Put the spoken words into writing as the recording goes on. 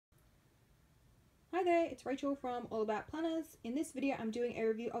Hi there, it's Rachel from All About Planners. In this video I'm doing a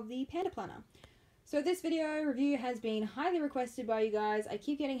review of the Panda Planner. So this video review has been highly requested by you guys. I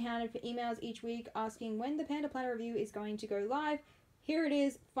keep getting hounded for emails each week asking when the Panda Planner review is going to go live. Here it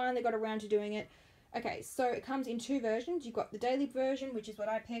is, finally got around to doing it. Okay, so it comes in two versions. You've got the daily version, which is what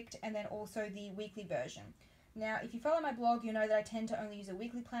I picked, and then also the weekly version. Now, if you follow my blog, you know that I tend to only use a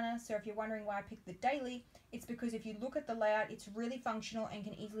weekly planner, so if you're wondering why I picked the daily, it's because if you look at the layout, it's really functional and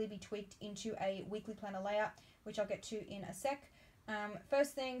can easily be tweaked into a weekly planner layout, which I'll get to in a sec.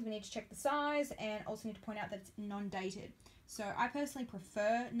 First things, we need to check the size and also need to point out that it's non-dated. So I personally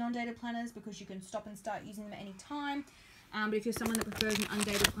prefer non-dated planners because you can stop and start using them at any time. But if you're someone that prefers an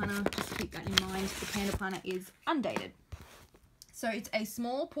undated planner, just keep that in mind. The Panda Planner is undated. So it's a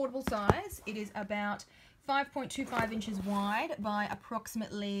small portable size. It is about 5.25 inches wide by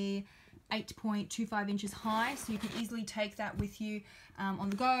approximately 8.25 inches high, so you can easily take that with you on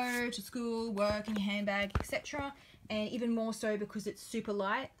the go, to school, work, in your handbag, etc. And even more so because it's super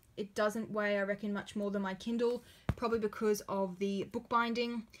light. It doesn't weigh, I reckon, much more than my Kindle, probably because of the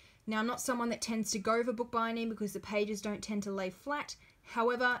bookbinding. Now, I'm not someone that tends to go for bookbinding because the pages don't tend to lay flat.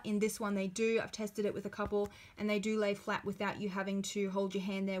 However, in this one they do. I've tested it with a couple and they do lay flat without you having to hold your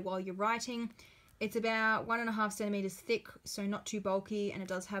hand there while you're writing. It's about 1.5 centimeters thick, so not too bulky, and it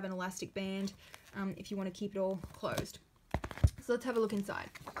does have an elastic band if you want to keep it all closed. So let's have a look inside.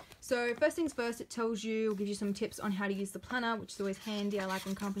 So first things first, it tells you, will give you some tips on how to use the planner, which is always handy. I like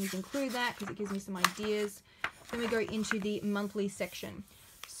when companies include that because it gives me some ideas. Then we go into the monthly section.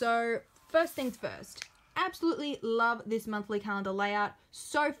 So first things first, absolutely love this monthly calendar layout.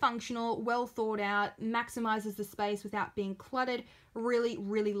 So functional, well thought out, maximizes the space without being cluttered. Really,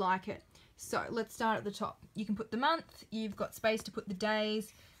 really like it. So let's start at the top. You can put the month, you've got space to put the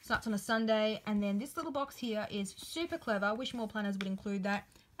days, starts on a Sunday, and then this little box here is super clever. Wish more planners would include that,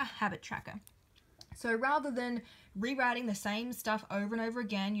 a habit tracker. So rather than rewriting the same stuff over and over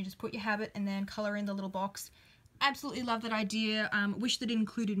again, you just put your habit and then color in the little box. Absolutely love that idea. Wish that it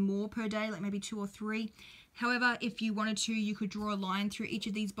included more per day, like maybe 2 or 3. However, if you wanted to, you could draw a line through each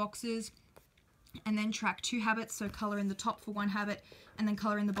of these boxes and then track 2 habits, so color in the top for one habit and then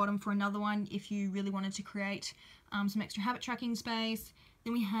color in the bottom for another one if you really wanted to create some extra habit tracking space.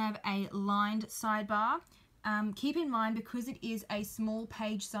 Then we have a lined sidebar. Keep in mind, because it is a small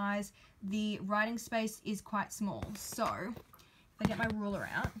page size, the writing space is quite small. So if I get my ruler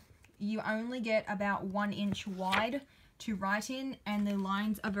out, you only get about 1 inch wide to write in, and the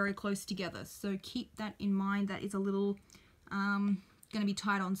lines are very close together. So keep that in mind. That is a little going to be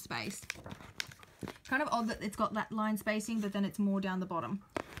tight on space. Kind of odd that it's got that line spacing, but then it's more down the bottom.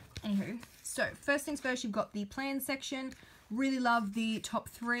 Anywho, so first things first, you've got the plan section. Really love the top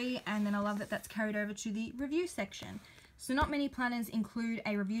 3, and then I love that that's carried over to the review section. So not many planners include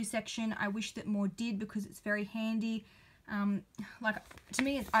a review section. I wish that more did because it's very handy. Like, to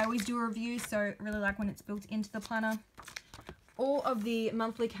me, I always do a review, so I really like when it's built into the planner. All of the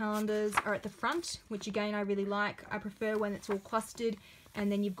monthly calendars are at the front, which again I really like. I prefer when it's all clustered, and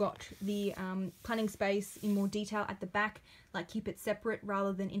then you've got the planning space in more detail at the back, like keep it separate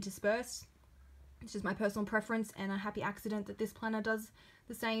rather than interspersed. It's just my personal preference and a happy accident that this planner does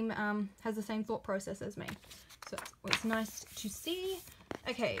the same, has the same thought process as me. So it's nice to see.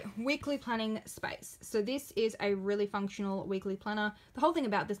 Okay, weekly planning space. So this is a really functional weekly planner. The whole thing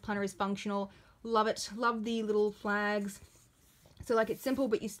about this planner is functional. Love it. Love the little flags. So like, it's simple,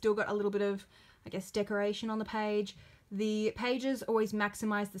 but you still got a little bit of, I guess, decoration on the page. The pages always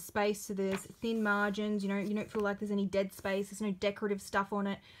maximize the space, so there's thin margins, you don't feel like there's any dead space, there's no decorative stuff on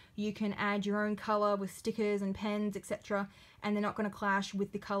it. You can add your own color with stickers and pens, etc., and they're not going to clash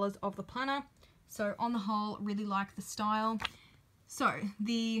with the colors of the planner. So on the whole, really like the style. So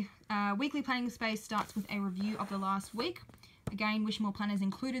the weekly planning space starts with a review of the last week. Again, wish more planners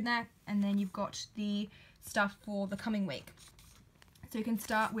included that, and then you've got the stuff for the coming week. So you can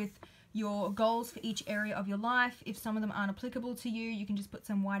start with your goals for each area of your life. If some of them aren't applicable to you, you can just put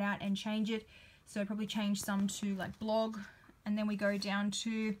some white out and change it. So probably change some to like blog, and then we go down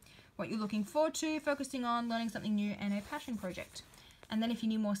to what you're looking forward to, focusing on learning something new, and a passion project. And then if you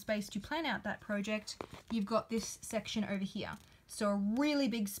need more space to plan out that project, you've got this section over here. So a really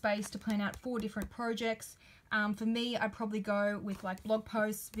big space to plan out 4 different projects. For me, I'd probably go with like blog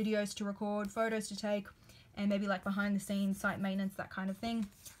posts, videos to record, photos to take, and maybe like behind the scenes, site maintenance, that kind of thing.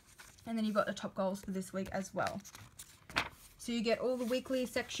 And then you've got the top goals for this week as well. So you get all the weekly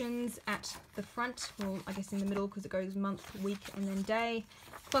sections at the front, well, I guess in the middle because it goes month, week, and then day,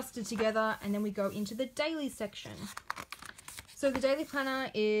 clustered together, and then we go into the daily section. So the daily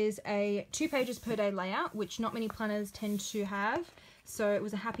planner is a 2 pages per day layout, which not many planners tend to have. So it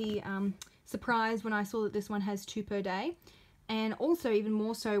was a happy surprised when I saw that this one has 2 per day. And also even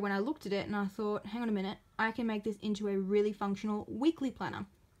more so when I looked at it and I thought, hang on a minute, I can make this into a really functional weekly planner.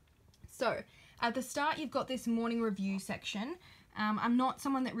 So at the start, you've got this morning review section. I'm not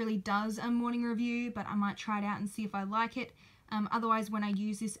someone that really does a morning review, but I might try it out and see if I like it. Otherwise, when I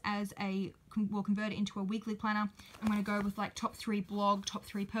use this as we'll convert it into a weekly planner, I'm going to go with like top 3 blog, top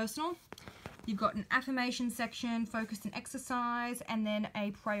 3 personal. You've got an affirmation section, focus and exercise, and then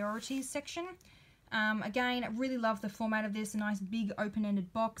a priorities section. Again, I really love the format of this, a nice big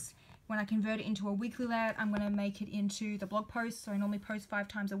open-ended box. When I convert it into a weekly layout, I'm going to make it into the blog post, so I normally post 5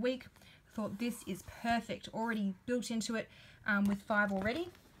 times a week. I thought this is perfect, already built into it with 5 already.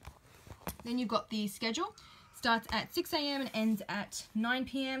 Then you've got the schedule. Starts at 6 AM and ends at 9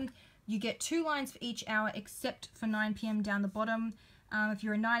 PM. You get 2 lines for each hour except for 9 PM down the bottom. If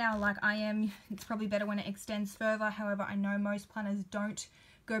you're a night owl like I am, it's probably better when it extends further. However, I know most planners don't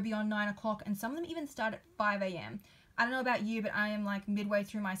go beyond 9 o'clock, and some of them even start at 5 AM. I don't know about you, but I am like midway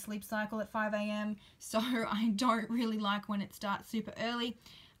through my sleep cycle at 5 AM, so I don't really like when it starts super early.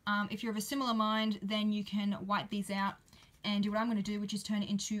 If you're of a similar mind, then you can white these out and do what I'm going to do, which is turn it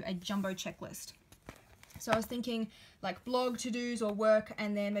into a jumbo checklist. So I was thinking like blog to-dos or work,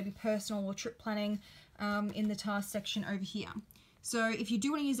 and then maybe personal or trip planning in the task section over here. So if you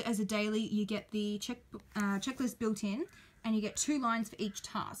do want to use it as a daily, you get the checklist built in, and you get 2 lines for each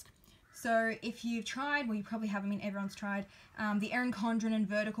task. So if you've tried, well you probably have, I mean everyone's tried, the Erin Condren and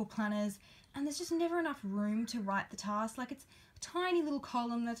vertical planners, and there's just never enough room to write the task. Like it's a tiny little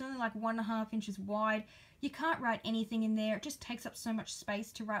column that's only like 1.5 inches wide. You can't write anything in there. It just takes up so much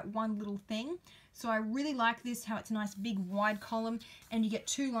space to write one little thing. So I really like this, how it's a nice big wide column, and you get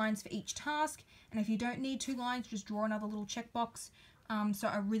 2 lines for each task. And if you don't need 2 lines, just draw another little checkbox. So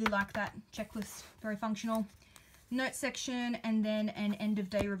I really like that checklist, very functional. Note section, and then an end of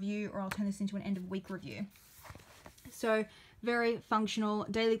day review, or I'll turn this into an end of week review. So very functional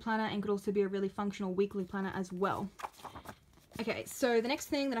daily planner, and could also be a really functional weekly planner as well. Okay, so the next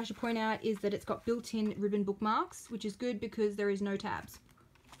thing that I should point out is that it's got built-in ribbon bookmarks, which is good because there is no tabs.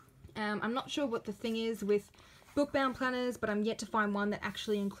 I'm not sure what the thing is with book-bound planners, but I'm yet to find one that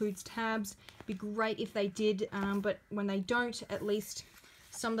actually includes tabs. It'd be great if they did, but when they don't, at least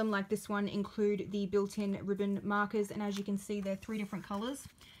some of them like this one include the built-in ribbon markers, and as you can see, they're 3 different colors.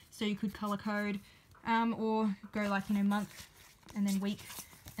 So you could color code or go like, you know, month and then week,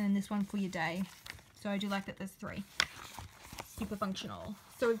 and then this one for your day. So I do like that there's 3. Super functional.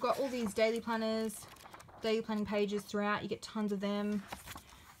 So we've got all these daily planners, daily planning pages throughout. You get tons of them.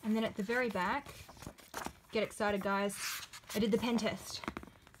 And then at the very back, get excited guys, I did the pen test.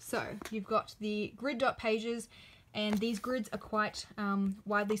 So you've got the grid dot pages, and these grids are quite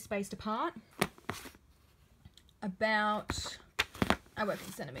widely spaced apart. About, I work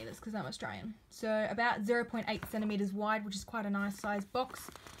in centimetres because I'm Australian. So about 0.8 centimetres wide, which is quite a nice size box,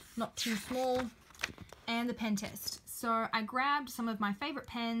 not too small. And the pen test. So I grabbed some of my favourite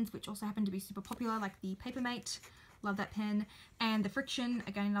pens, which also happen to be super popular, like the Papermate, love that pen, and the Friction,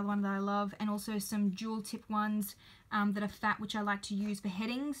 again another one that I love, and also some dual tip ones that are fat, which I like to use for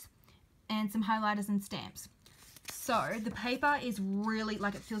headings, and some highlighters and stamps. So the paper is really,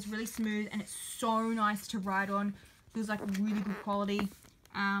 like, it feels really smooth, and it's so nice to write on. Feels like really good quality.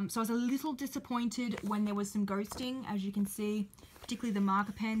 So I was a little disappointed when there was some ghosting, as you can see, particularly the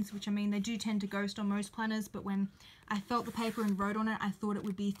marker pens, which I mean they do tend to ghost on most planners, but when I felt the paper and wrote on it, I thought it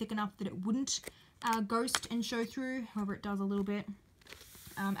would be thick enough that it wouldn't ghost and show through. However, it does a little bit.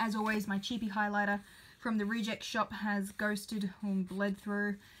 As always, my cheapy highlighter from the reject shop has ghosted or bled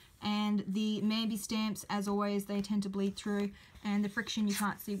through, and the Mamby stamps, as always, they tend to bleed through, and the Friction you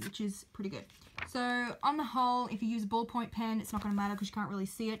can't see, which is pretty good. So on the whole, if you use a ballpoint pen, it's not going to matter because you can't really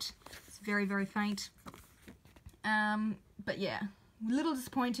see it. It's very, very faint. But yeah, a little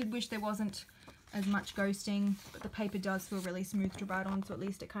disappointed, wish there wasn't as much ghosting, but the paper does feel really smooth to write on, so at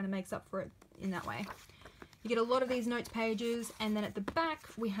least it kind of makes up for it in that way. You get a lot of these notes pages, and then at the back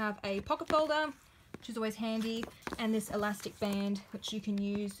we have a pocket folder, which is always handy, and this elastic band, which you can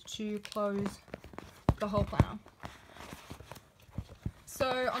use to close the whole planner.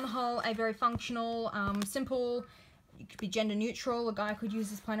 So on the whole, a very functional, simple, it could be gender neutral. A guy could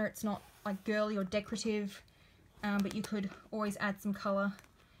use this planner. It's not like girly or decorative, but you could always add some colour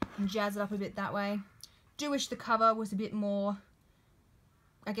and jazz it up a bit that way. Do wish the cover was a bit more,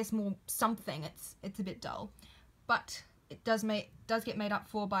 I guess, more something. It's a bit dull, but it does get made up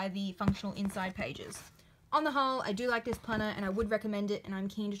for by the functional inside pages. On the whole, I do like this planner, and I would recommend it, and I'm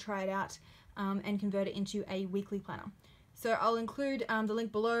keen to try it out and convert it into a weekly planner. So I'll include the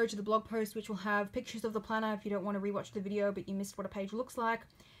link below to the blog post, which will have pictures of the planner if you don't want to rewatch the video but you missed what a page looks like.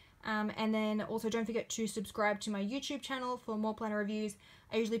 And then also don't forget to subscribe to my YouTube channel for more planner reviews.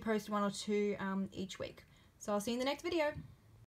 I usually post 1 or 2 each week. So I'll see you in the next video.